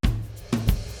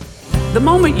The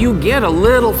moment you get a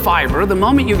little fiber, the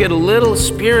moment you get a little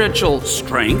spiritual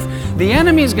strength, the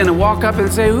enemy's going to walk up and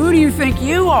say, who do you think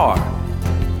you are?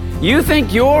 You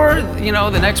think you're, the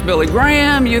next Billy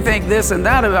Graham, you think this and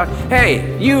that about,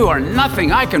 hey, you are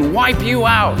nothing, I can wipe you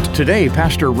out. Today,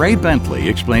 Pastor Ray Bentley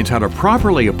explains how to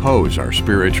properly oppose our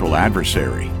spiritual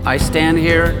adversary. I stand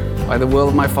here by the will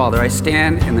of my Father. I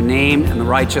stand in the name and the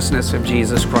righteousness of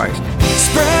Jesus Christ.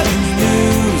 Spreading the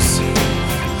news,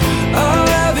 all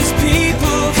of his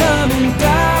people coming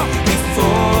down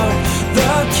before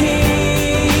the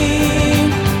King.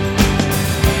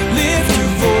 Lift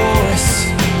your voice,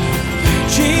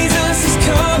 Jesus is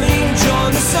coming,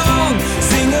 join the song,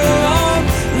 sing along,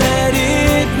 let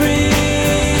it ring.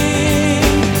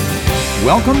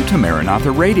 Welcome to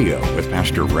Maranatha Radio with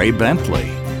Pastor Ray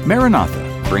Bentley.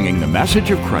 Maranatha, bringing the message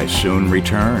of Christ's soon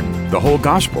return, the whole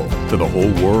gospel to the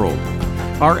whole world.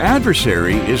 Our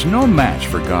adversary is no match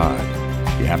for God.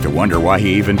 You have to wonder why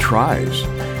he even tries.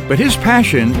 But his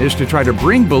passion is to try to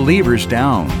bring believers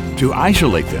down, to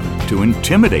isolate them, to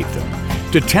intimidate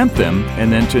them, to tempt them,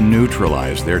 and then to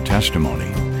neutralize their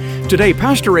testimony. Today,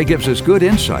 Pastor Ray gives us good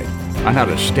insight on how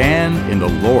to stand in the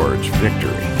Lord's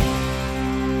victory.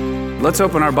 Let's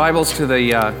open our Bibles to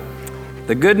the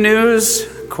good news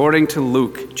according to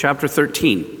Luke chapter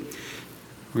 13.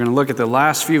 We're going to look at the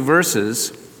last few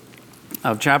verses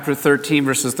of chapter 13,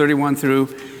 verses 31 through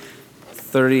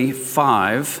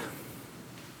 35.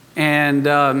 And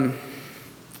the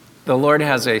Lord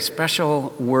has a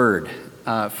special word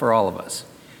for all of us.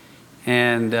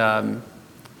 And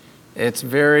it's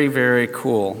very, very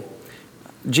cool.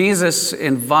 Jesus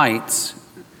invites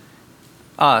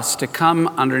us to come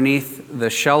underneath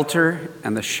the shelter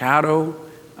and the shadow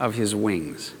of his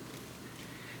wings.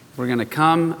 We're going to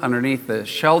come underneath the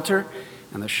shelter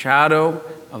and the shadow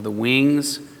of the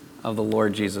wings of the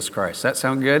Lord Jesus Christ. That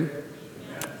sound good?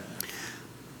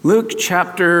 Luke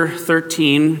chapter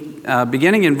 13,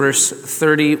 beginning in verse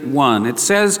 31, it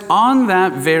says, "On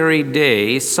that very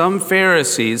day, some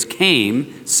Pharisees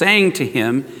came, saying to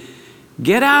him,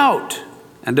 'Get out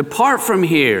and depart from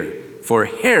here, for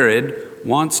Herod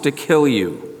wants to kill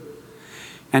you.'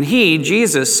 And he,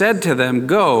 Jesus, said to them,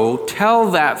 'Go, tell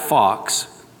that fox,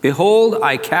 behold,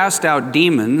 I cast out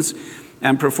demons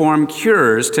and perform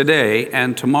cures today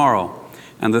and tomorrow,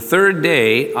 and the third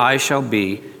day I shall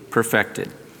be perfected.'"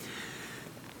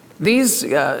 These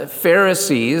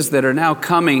Pharisees that are now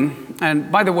coming,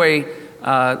 and by the way,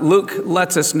 Luke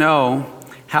lets us know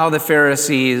how the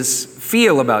Pharisees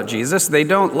feel about Jesus. They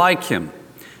don't like him.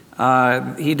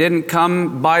 He didn't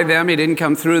come by them. He didn't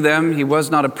come through them. He was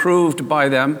not approved by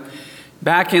them.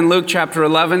 Back in Luke chapter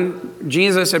 11,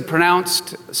 Jesus had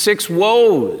pronounced 6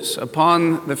 woes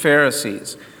upon the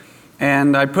Pharisees.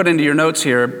 And I put into your notes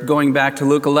here, going back to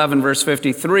Luke 11, verse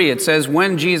 53, it says,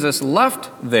 "When Jesus left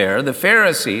there, the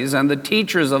Pharisees and the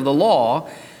teachers of the law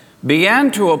began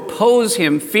to oppose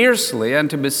him fiercely and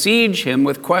to besiege him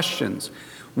with questions,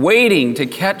 waiting to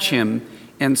catch him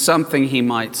in something he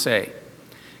might say."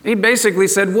 He basically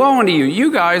said, "Woe unto you.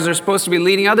 You guys are supposed to be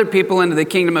leading other people into the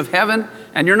kingdom of heaven,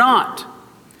 and you're not.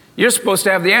 You're supposed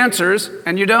to have the answers,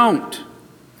 and you don't."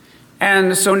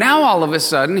 And so now all of a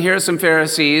sudden, here are some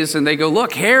Pharisees, and they go,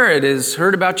 "Look, Herod has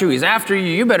heard about you. He's after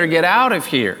you. You better get out of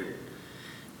here."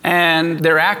 And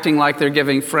they're acting like they're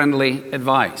giving friendly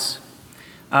advice.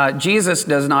 Jesus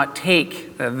does not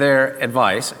take their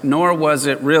advice, nor was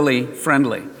it really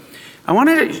friendly. I want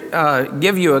to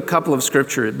give you a couple of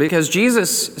scriptures, because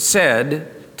Jesus said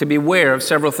to beware of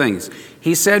several things.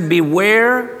 He said,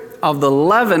 "Beware of the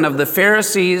leaven of the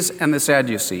Pharisees and the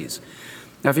Sadducees."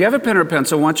 Now, if you have a pen or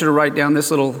pencil, I want you to write down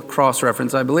this little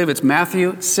cross-reference. I believe it's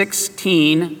Matthew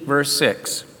 16, verse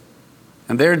 6.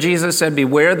 And there Jesus said,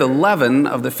 "Beware the leaven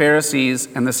of the Pharisees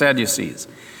and the Sadducees."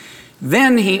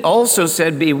 Then he also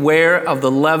said, "Beware of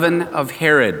the leaven of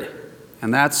Herod."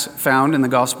 And that's found in the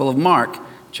Gospel of Mark,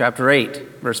 chapter 8,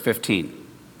 verse 15.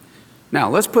 Now,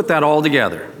 let's put that all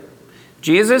together.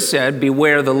 Jesus said,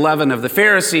 "Beware the leaven of the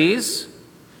Pharisees,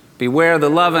 beware the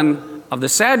leaven of the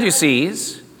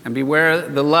Sadducees, and beware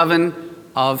the leaven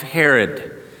of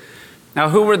Herod." Now,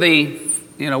 who were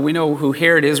we know who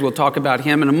Herod is. We'll talk about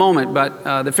him in a moment.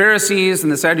 But the Pharisees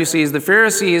and the Sadducees, the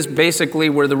Pharisees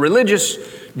basically were the religious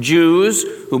Jews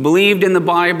who believed in the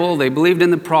Bible. They believed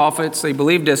in the prophets. They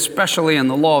believed especially in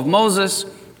the law of Moses.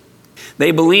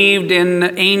 They believed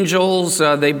in angels.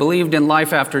 They believed in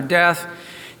life after death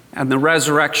and the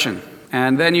resurrection.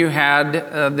 And then you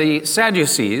had the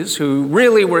Sadducees, who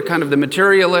really were kind of the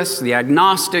materialists, the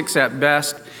agnostics at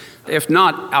best, if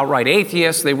not outright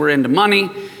atheists. They were into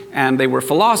money, and they were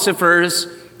philosophers,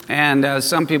 And as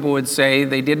some people would say,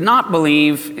 they did not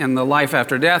believe in the life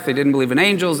after death. They didn't believe in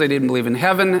angels. They didn't believe in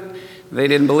heaven. They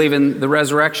didn't believe in the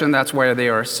resurrection. That's why they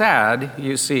are sad,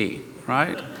 you see,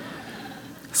 right?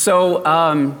 So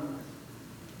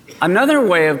another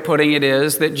way of putting it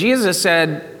is that Jesus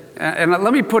said, and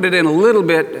let me put it in a little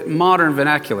bit modern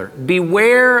vernacular,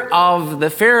 beware of the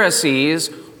Pharisees,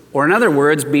 or in other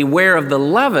words, beware of the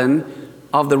leaven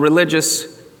of the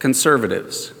religious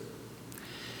conservatives.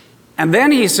 And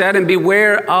then he said, and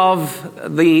beware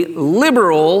of the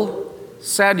liberal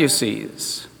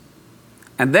Sadducees.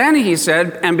 And then he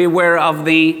said, and beware of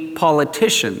the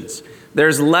politicians.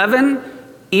 There's leaven,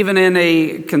 even in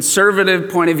a conservative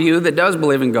point of view that does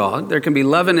believe in God. There can be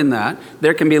leaven in that.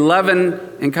 There can be leaven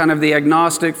in kind of the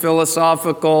agnostic,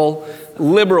 philosophical,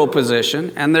 liberal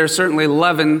position. And there's certainly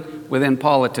leaven within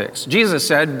politics. Jesus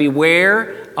said,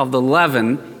 beware of the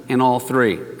leaven in all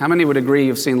three. How many would agree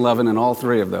you've seen leaven in all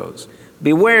three of those?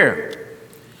 Beware.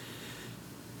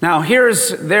 Now, here's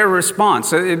their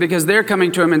response, because they're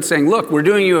coming to him and saying, look, we're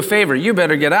doing you a favor. You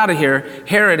better get out of here.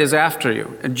 Herod is after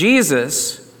you. And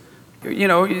Jesus, you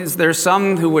know, there's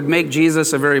some who would make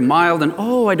Jesus a very mild and,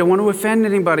 I don't want to offend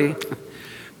anybody.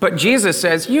 But Jesus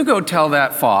says, you go tell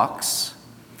that fox,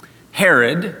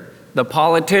 Herod, the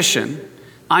politician,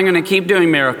 I'm going to keep doing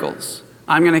miracles.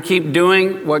 I'm going to keep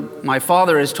doing what my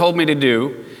Father has told me to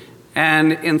do,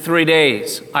 and in 3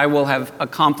 days I will have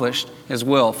accomplished his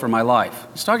will for my life.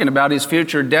 He's talking about his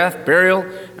future death, burial,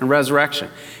 and resurrection.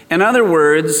 In other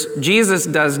words, Jesus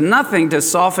does nothing to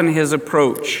soften his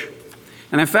approach.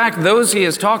 And in fact, those he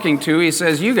is talking to, he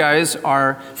says, you guys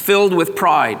are filled with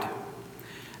pride.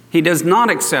 He does not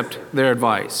accept their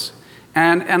advice.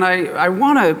 And I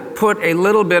want to put a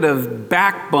little bit of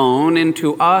backbone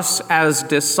into us as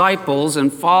disciples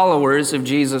and followers of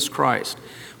Jesus Christ.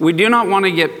 We do not want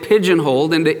to get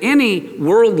pigeonholed into any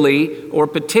worldly or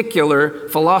particular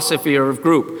philosophy or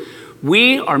group.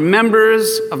 We are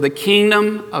members of the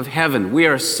kingdom of heaven. We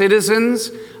are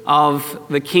citizens of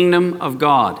the kingdom of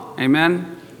God.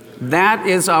 Amen? That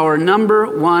is our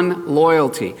number one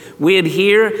loyalty. We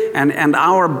adhere, and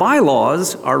our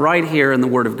bylaws are right here in the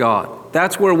Word of God.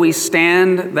 That's where we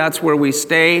stand, that's where we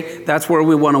stay, that's where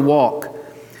we want to walk.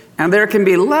 And there can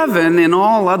be leaven in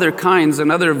all other kinds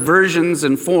and other versions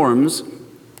and forms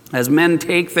as men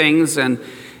take things and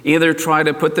either try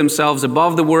to put themselves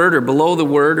above the Word or below the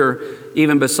Word or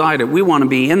even beside it. We want to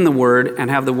be in the Word and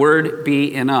have the Word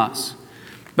be in us.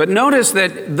 But notice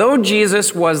that though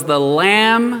Jesus was the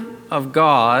Lamb of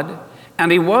God, and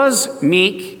he was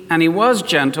meek, and he was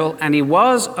gentle, and he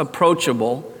was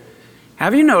approachable,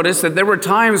 have you noticed that there were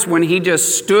times when he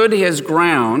just stood his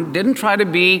ground, didn't try to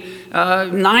be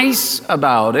nice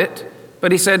about it,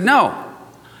 but he said, no,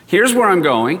 here's where I'm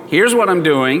going, here's what I'm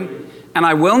doing, and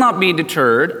I will not be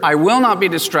deterred, I will not be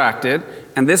distracted,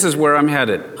 and this is where I'm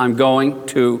headed. I'm going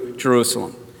to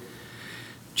Jerusalem.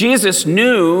 Jesus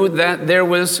knew that there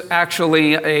was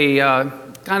actually a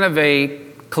kind of a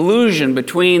collusion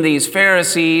between these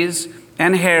Pharisees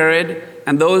and Herod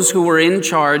and those who were in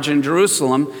charge in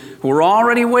Jerusalem, who were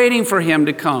already waiting for him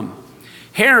to come.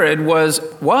 Herod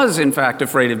was in fact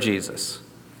afraid of Jesus.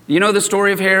 You know the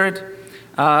story of Herod?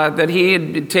 That he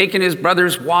had taken his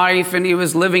brother's wife and he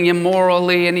was living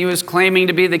immorally and he was claiming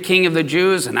to be the king of the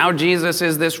Jews, and now Jesus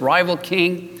is this rival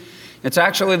king. It's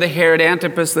actually the Herod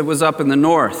Antipas that was up in the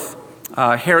north,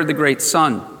 Herod the Great's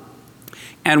son.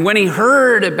 And when he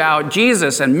heard about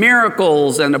Jesus and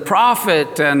miracles and a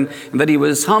prophet and that he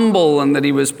was humble and that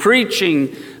he was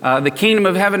preaching the kingdom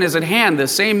of heaven is at hand, the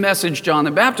same message John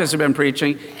the Baptist had been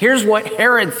preaching, here's what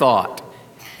Herod thought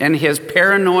in his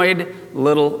paranoid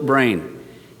little brain.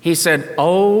 He said,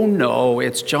 oh no,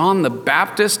 it's John the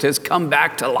Baptist has come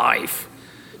back to life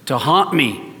to haunt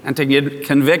me and to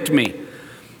convict me.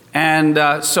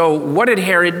 And so what did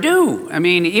Herod do? I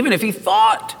mean, even if he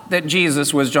thought that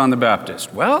Jesus was John the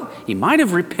Baptist, well, he might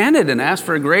have repented and asked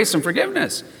for grace and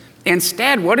forgiveness.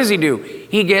 Instead, what does he do?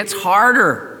 He gets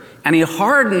harder and he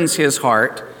hardens his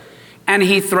heart and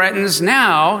he threatens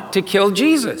now to kill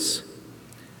Jesus.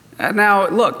 Now,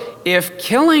 look, if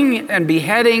killing and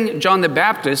beheading John the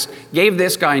Baptist gave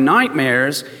this guy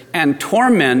nightmares and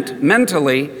torment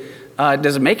mentally,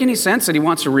 does it make any sense that he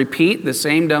wants to repeat the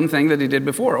same dumb thing that he did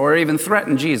before or even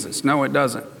threaten Jesus? No, it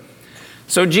doesn't.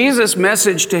 So Jesus'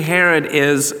 message to Herod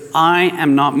is, I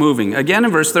am not moving. Again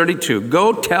in verse 32,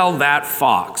 go tell that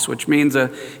fox, which means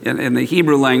in the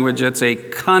Hebrew language, it's a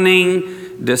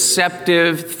cunning,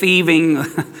 deceptive, thieving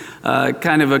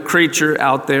kind of a creature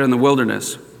out there in the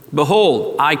wilderness.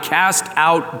 Behold, I cast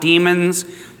out demons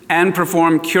and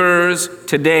perform cures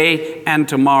today and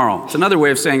tomorrow. It's another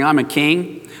way of saying I'm a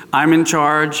king. I'm in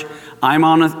charge. I'm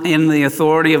in the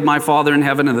authority of my Father in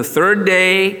heaven, and the third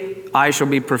day I shall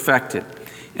be perfected.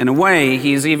 In a way,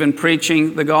 he's even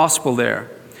preaching the gospel there.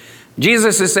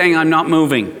 Jesus is saying, I'm not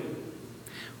moving.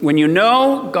 When you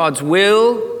know God's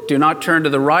will, do not turn to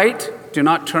the right, do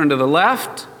not turn to the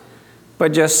left,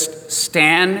 but just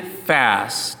stand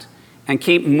fast and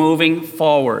keep moving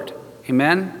forward.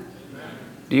 Amen?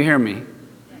 Do you hear me?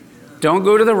 Don't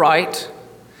go to the right.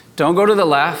 Don't go to the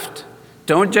left.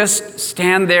 Don't just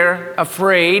stand there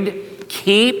afraid.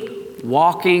 Keep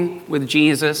walking with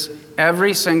Jesus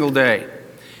every single day.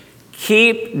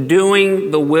 Keep doing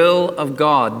the will of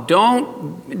God.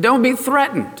 Don't be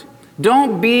threatened.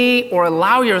 Don't be or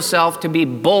allow yourself to be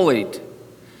bullied.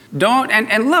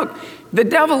 And look, the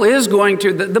devil is going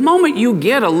to, the moment you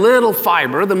get a little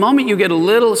fiber, the moment you get a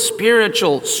little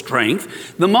spiritual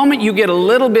strength, the moment you get a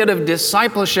little bit of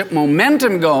discipleship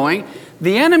momentum going,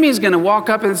 the enemy's going to walk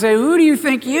up and say, who do you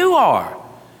think you are?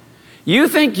 You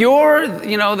think you're,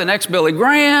 the next Billy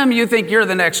Graham. You think you're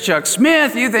the next Chuck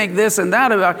Smith. You think this and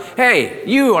that about, hey,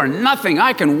 you are nothing.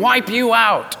 I can wipe you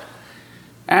out.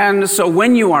 And so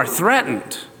when you are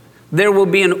threatened, there will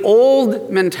be an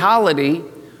old mentality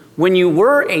when you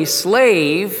were a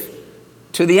slave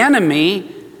to the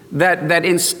enemy that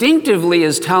instinctively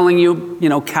is telling you,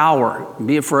 cower,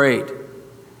 be afraid,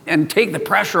 and take the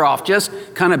pressure off, just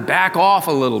kind of back off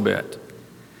a little bit.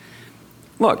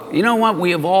 Look, you know what?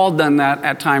 We have all done that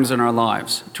at times in our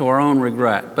lives to our own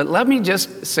regret. But let me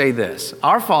just say this.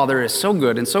 Our Father is so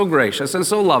good and so gracious and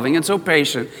so loving and so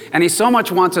patient, and He so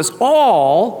much wants us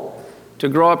all to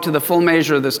grow up to the full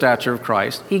measure of the stature of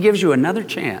Christ. He gives you another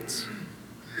chance.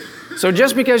 So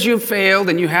just because you failed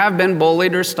and you have been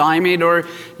bullied or stymied or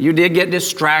you did get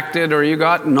distracted or you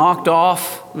got knocked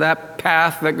off that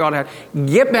path that God had,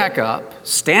 get back up,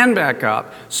 stand back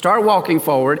up, start walking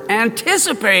forward,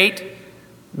 anticipate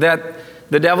that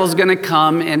the devil's going to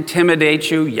come,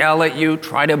 intimidate you, yell at you,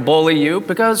 try to bully you,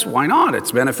 because why not?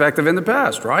 It's been effective in the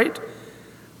past, right?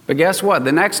 But guess what?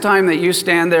 The next time that you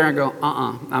stand there and go,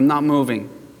 I'm not moving.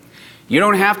 You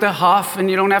don't have to huff and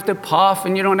you don't have to puff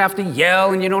and you don't have to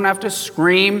yell and you don't have to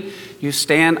scream. You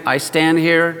stand, I stand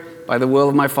here by the will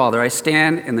of my Father. I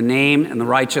stand in the name and the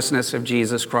righteousness of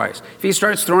Jesus Christ. If he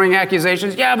starts throwing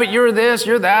accusations, yeah, but you're this,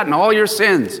 you're that, and all your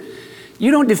sins,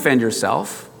 you don't defend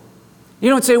yourself. You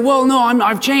don't say, well, no,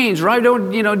 I've changed, or I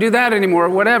don't, do that anymore, or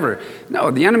whatever.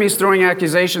 No, the enemy's throwing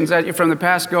accusations at you from the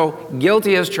past. Go,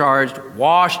 guilty as charged,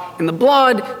 washed in the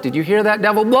blood. Did you hear that,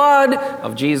 devil? Blood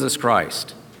of Jesus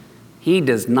Christ. He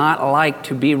does not like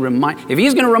to be reminded. If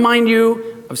he's going to remind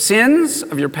you of sins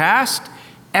of your past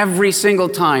every single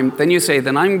time, then you say,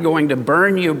 then I'm going to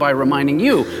burn you by reminding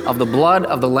you of the blood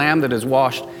of the Lamb that is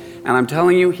washed. And I'm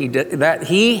telling you that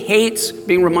he hates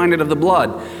being reminded of the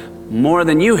blood more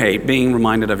than you hate being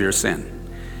reminded of your sin.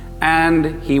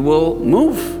 And he will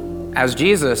move as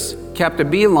Jesus kept a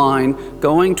beeline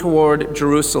going toward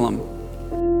Jerusalem.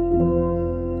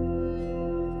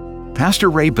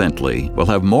 Pastor Ray Bentley will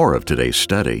have more of today's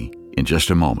study in just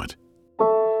a moment.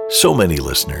 So many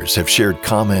listeners have shared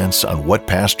comments on what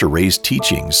Pastor Ray's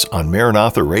teachings on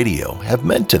Maranatha Radio have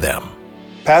meant to them.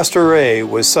 Pastor Ray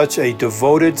was such a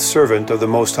devoted servant of the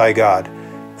Most High God,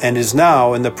 and is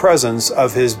now in the presence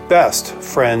of his best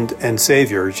friend and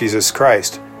Savior, Jesus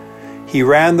Christ. He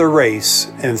ran the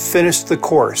race and finished the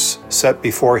course set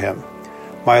before him.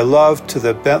 My love to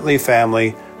the Bentley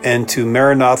family and to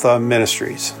Maranatha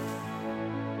Ministries.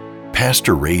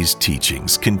 Pastor Ray's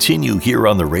teachings continue here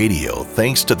on the radio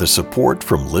thanks to the support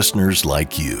from listeners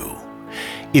like you.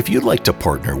 If you'd like to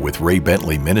partner with Ray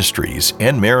Bentley Ministries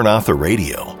and Maranatha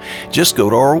Radio, just go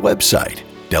to our website,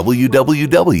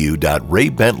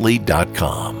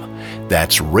 www.raybentley.com.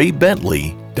 That's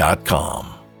raybentley.com.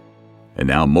 And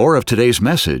now more of today's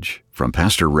message from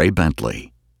Pastor Ray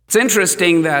Bentley. It's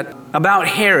interesting that about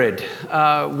Herod,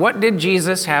 what did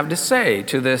Jesus have to say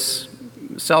to this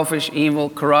selfish, evil,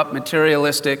 corrupt,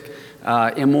 materialistic,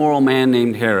 immoral man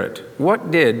named Herod?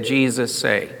 What did Jesus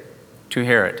say to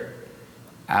Herod?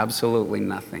 Absolutely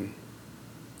nothing.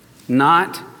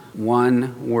 Not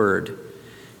one word.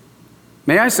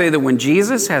 May I say that when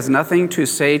Jesus has nothing to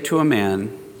say to a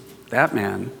man, that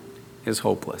man is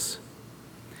hopeless.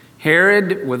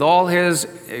 Herod, with all his,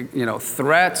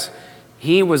 threats,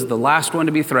 he was the last one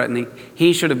to be threatening.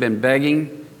 He should have been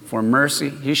begging for mercy.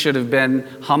 He should have been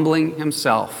humbling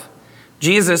himself.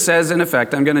 Jesus says, in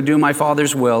effect, I'm going to do my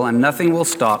Father's will, and nothing will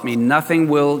stop me. Nothing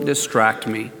will distract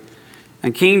me.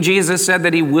 And King Jesus said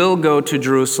that he will go to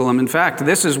Jerusalem. In fact,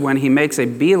 this is when he makes a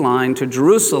beeline to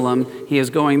Jerusalem. He is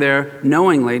going there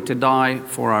knowingly to die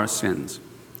for our sins.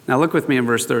 Now look with me in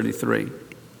verse 33.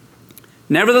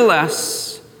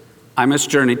 Nevertheless, I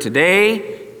must journey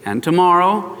today and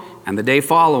tomorrow and the day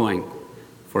following,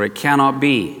 for it cannot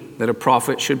be that a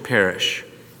prophet should perish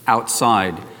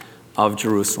outside of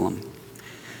Jerusalem.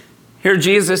 Here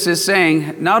Jesus is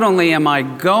saying, not only am I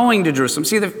going to Jerusalem.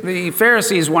 See, the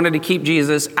Pharisees wanted to keep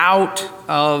Jesus out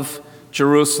of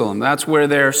Jerusalem. That's where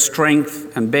their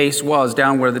strength and base was,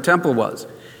 down where the temple was.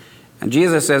 And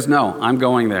Jesus says, no, I'm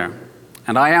going there.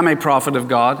 And I am a prophet of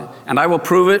God, and I will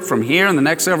prove it from here in the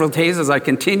next several days as I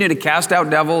continue to cast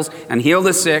out devils and heal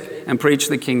the sick and preach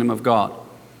the kingdom of God.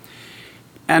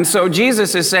 And so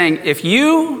Jesus is saying, if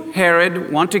you,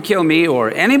 Herod, want to kill me,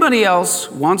 or anybody else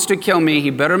wants to kill me,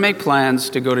 he better make plans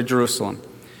to go to Jerusalem,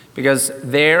 because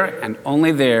there and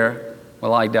only there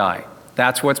will I die.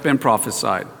 That's what's been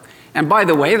prophesied. And by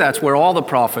the way, that's where all the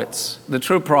prophets, the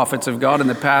true prophets of God in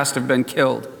the past, have been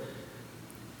killed.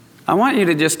 I want you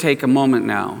to just take a moment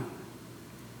now.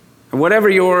 Whatever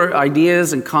your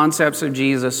ideas and concepts of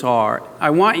Jesus are, I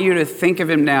want you to think of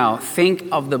him now. Think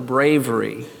of the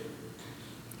bravery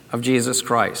of Jesus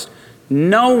Christ.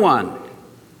 No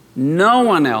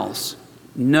one else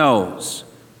knows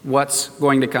what's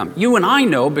going to come. You and I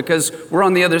know, because we're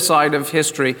on the other side of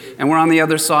history, and we're on the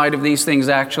other side of these things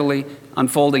actually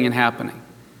unfolding and happening.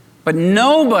 But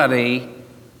nobody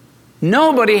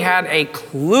had a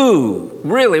clue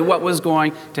really what was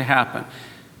going to happen.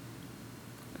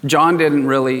 John didn't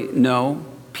really know.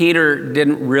 Peter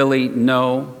didn't really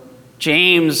know.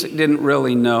 James didn't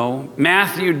really know.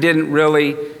 Matthew didn't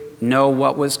really know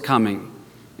what was coming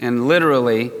in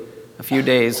literally a few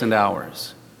days and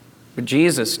hours. But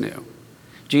Jesus knew.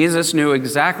 Jesus knew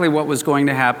exactly what was going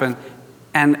to happen.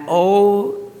 And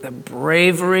oh, the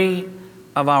bravery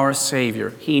of our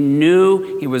Savior. He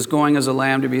knew he was going as a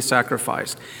lamb to be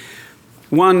sacrificed.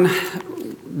 One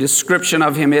description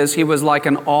of him is he was like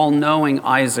an all-knowing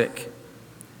Isaac.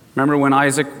 Remember when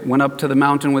Isaac went up to the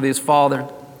mountain with his father?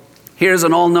 Here's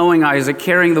an all-knowing Isaac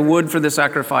carrying the wood for the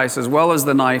sacrifice as well as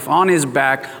the knife on his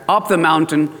back up the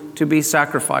mountain to be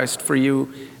sacrificed for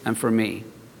you and for me.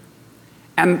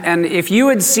 And if you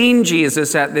had seen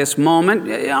Jesus at this moment,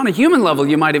 on a human level,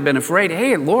 you might have been afraid.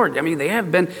 Hey, Lord, I mean,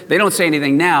 they don't say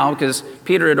anything now because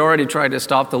Peter had already tried to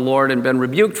stop the Lord and been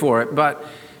rebuked for it. But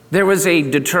there was a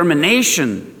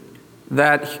determination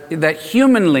that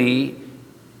humanly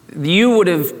you would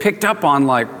have picked up on,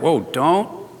 like, whoa,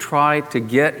 don't try to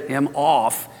get him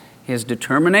off. His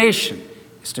determination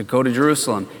is to go to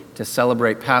Jerusalem to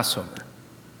celebrate Passover.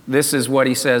 This is what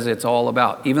he says it's all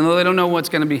about, even though they don't know what's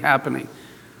going to be happening.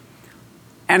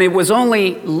 And it was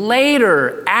only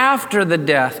later, after the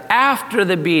death, after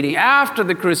the beating, after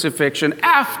the crucifixion,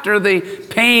 after the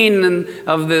pain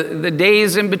of the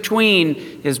days in between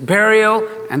his burial,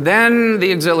 and then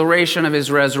the exhilaration of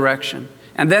his resurrection,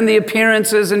 and then the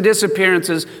appearances and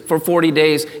disappearances for 40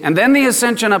 days, and then the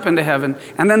ascension up into heaven,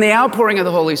 and then the outpouring of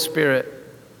the Holy Spirit.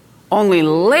 Only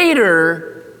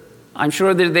later, I'm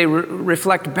sure that they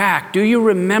reflect back. Do you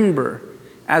remember,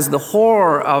 as the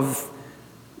horror of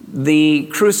the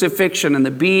crucifixion and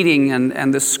the beating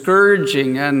and the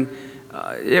scourging, and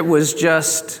it was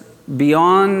just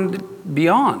beyond.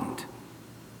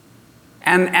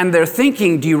 And they're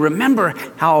thinking, do you remember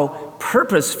how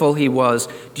purposeful he was?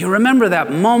 Do you remember that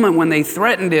moment when they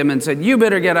threatened him and said, you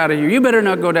better get out of here, you better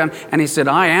not go down? And he said,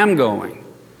 I am going,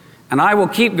 and I will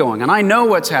keep going, and I know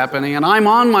what's happening, and I'm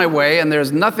on my way, and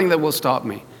there's nothing that will stop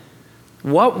me.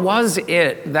 What was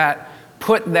it that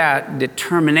put that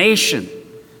determination,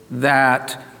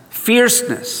 that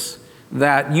fierceness,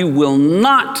 that you will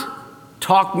not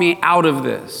talk me out of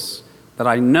this, that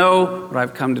I know what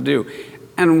I've come to do?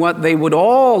 And what they would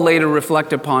all later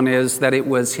reflect upon is that it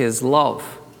was his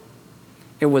love.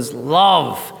 It was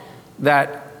love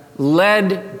that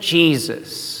led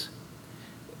Jesus.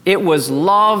 It was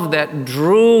love that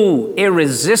drew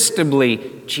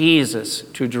irresistibly Jesus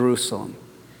to Jerusalem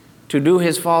to do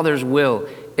his Father's will.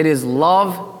 It is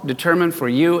love determined for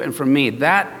you and for me.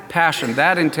 That passion,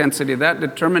 that intensity, that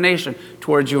determination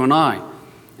towards you and I.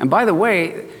 And by the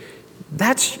way,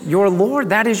 that's your Lord.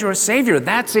 That is your Savior.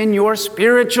 That's in your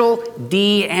spiritual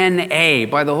DNA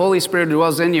by the Holy Spirit who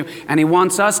dwells in you. And he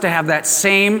wants us to have that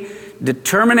same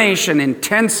determination,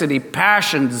 intensity,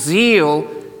 passion,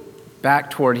 zeal back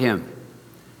toward him.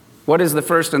 What is the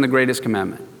first and the greatest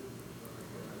commandment?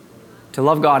 To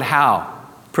love God how?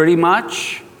 Pretty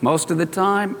much, most of the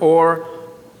time, or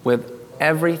with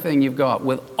everything you've got,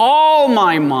 with all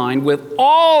my mind, with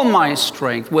all my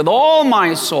strength, with all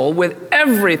my soul, with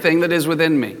everything that is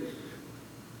within me.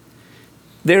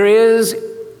 There is,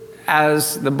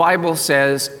 as the Bible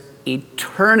says,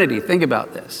 eternity. Think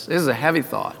about this. This is a heavy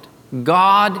thought.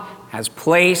 God has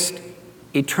placed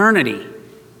eternity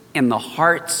in the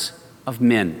hearts of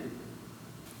men.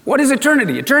 What is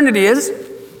eternity? Eternity is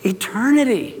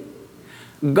eternity.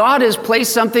 God has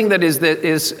placed something that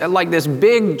is like this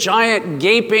big, giant,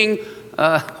 gaping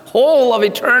hole of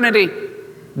eternity.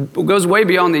 It goes way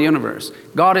beyond the universe.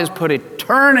 God has put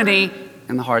eternity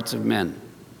in the hearts of men.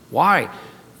 Why?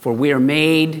 For we are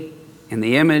made in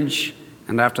the image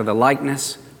and after the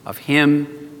likeness of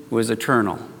Him who is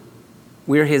eternal.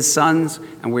 We are His sons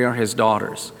and we are His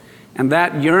daughters. And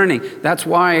that yearning, that's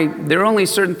why there are only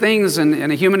certain things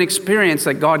in a human experience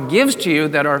that God gives to you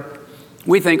that are,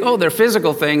 we think, oh, they're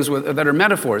physical things that are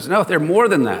metaphors. No, they're more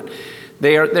than that.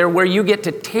 They're where you get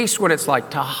to taste what it's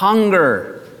like to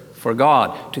hunger for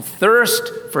God, to thirst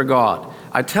for God.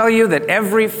 I tell you that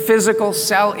every physical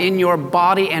cell in your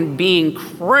body and being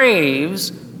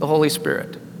craves the Holy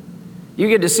Spirit. You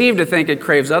get deceived to think it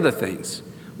craves other things.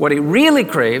 What it really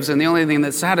craves, and the only thing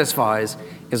that satisfies,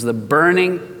 is the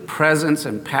burning presence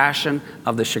and passion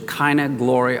of the Shekinah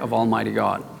glory of Almighty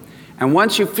God. And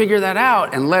once you figure that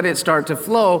out and let it start to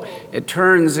flow, it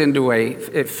fans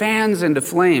into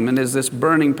flame and is this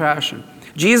burning passion.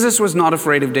 Jesus was not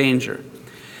afraid of danger.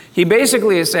 He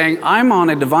basically is saying, I'm on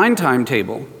a divine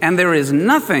timetable, and there is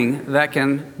nothing that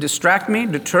can distract me,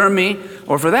 deter me,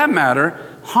 or for that matter,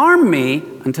 harm me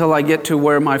until I get to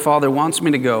where my Father wants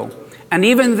me to go. And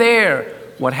even there,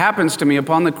 what happens to me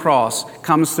upon the cross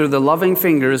comes through the loving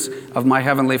fingers of my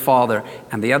Heavenly Father.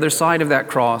 And the other side of that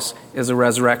cross is a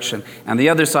resurrection. And the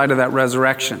other side of that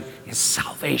resurrection is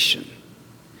salvation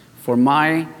for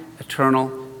my eternal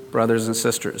brothers and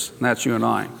sisters. And that's you and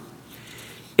I.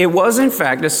 It was, in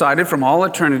fact, decided from all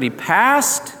eternity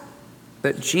past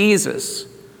that Jesus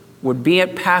would be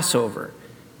at Passover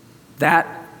that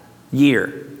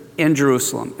year in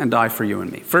Jerusalem and die for you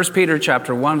and me. 1 Peter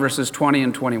chapter 1, verses 20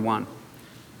 and 21.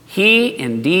 He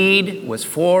indeed was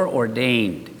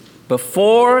foreordained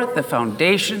before the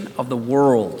foundation of the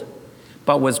world,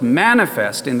 but was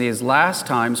manifest in these last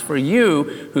times for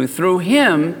you who through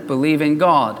Him believe in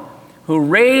God, who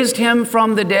raised Him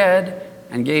from the dead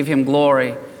and gave Him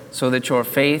glory, so that your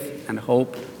faith and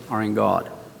hope are in God.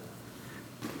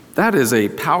 That is a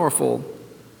powerful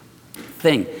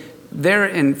thing. There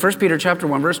in 1 Peter chapter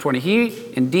 1, verse 20,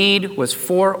 He indeed was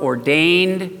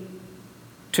foreordained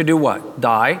to do what?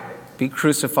 Die, be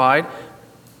crucified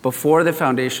before the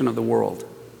foundation of the world.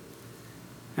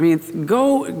 I mean,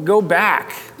 go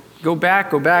back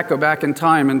in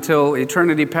time until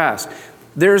eternity past.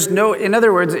 There's no, in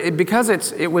other words, because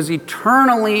it was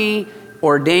eternally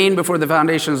ordained before the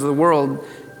foundations of the world,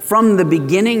 from the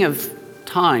beginning of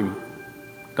time,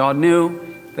 God knew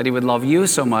that He would love you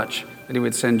so much that He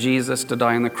would send Jesus to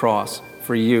die on the cross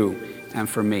for you and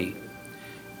for me.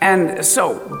 And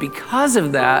so, because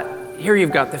of that, here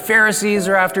you've got the Pharisees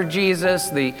are after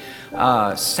Jesus, the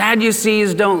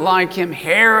Sadducees don't like Him,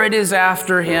 Herod is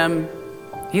after Him.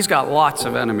 He's got lots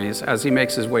of enemies as He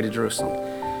makes His way to Jerusalem.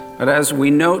 But as we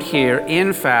note here,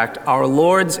 in fact, our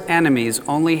Lord's enemies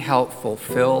only help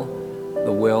fulfill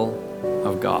the will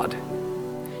of God.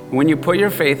 When you put your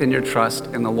faith and your trust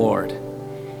in the Lord,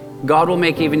 God will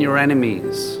make even your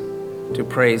enemies to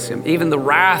praise Him. Even the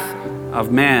wrath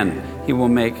of man He will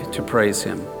make to praise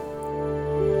Him.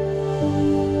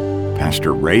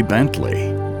 Pastor Ray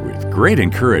Bentley with great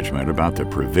encouragement about the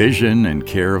provision and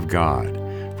care of God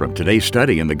from today's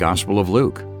study in the Gospel of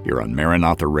Luke here on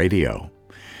Maranatha Radio.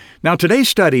 Now, today's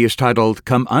study is titled,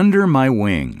 Come Under My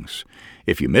Wings.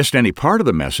 If you missed any part of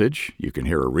the message, you can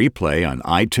hear a replay on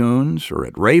iTunes or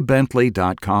at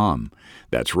raybentley.com.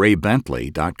 That's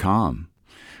raybentley.com.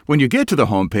 When you get to the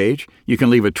homepage, you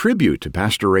can leave a tribute to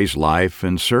Pastor Ray's life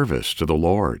and service to the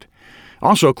Lord.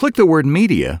 Also, click the word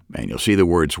Media, and you'll see the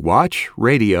words Watch,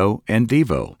 Radio, and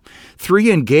Devo.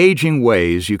 3 engaging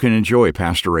ways you can enjoy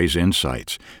Pastor Ray's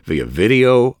insights via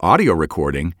video, audio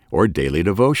recording, or daily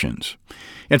devotions.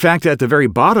 In fact, at the very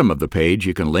bottom of the page,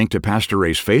 you can link to Pastor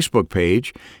Ray's Facebook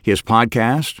page, his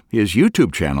podcast, his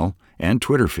YouTube channel, and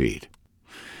Twitter feed.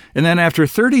 And then after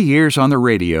 30 years on the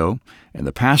radio and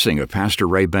the passing of Pastor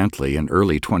Ray Bentley in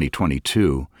early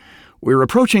 2022, we're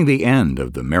approaching the end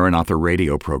of the Maranatha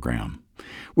Radio program.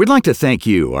 We'd like to thank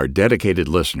you, our dedicated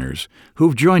listeners,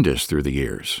 who've joined us through the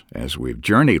years as we've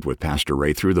journeyed with Pastor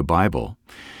Ray through the Bible.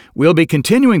 We'll be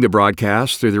continuing the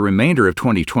broadcast through the remainder of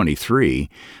 2023,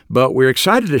 but we're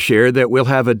excited to share that we'll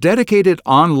have a dedicated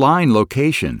online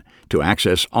location to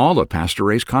access all of Pastor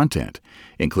Ray's content,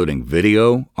 including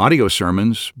video, audio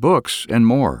sermons, books, and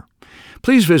more.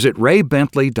 Please visit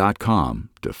raybentley.com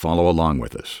to follow along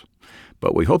with us.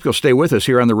 But we hope you'll stay with us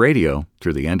here on the radio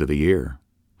through the end of the year.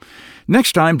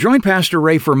 Next time, join Pastor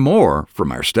Ray for more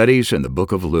from our studies in the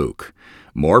book of Luke.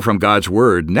 More from God's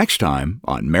Word next time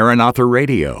on Maranatha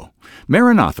Radio.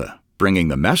 Maranatha, bringing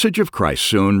the message of Christ's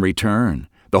soon return,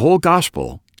 the whole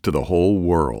gospel to the whole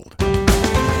world.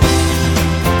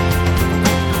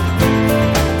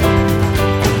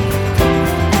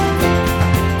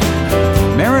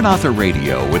 Maranatha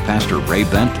Radio with Pastor Ray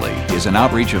Bentley is an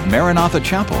outreach of Maranatha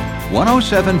Chapel,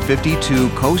 10752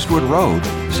 Coastwood Road,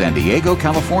 San Diego,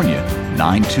 California,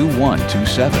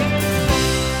 92127.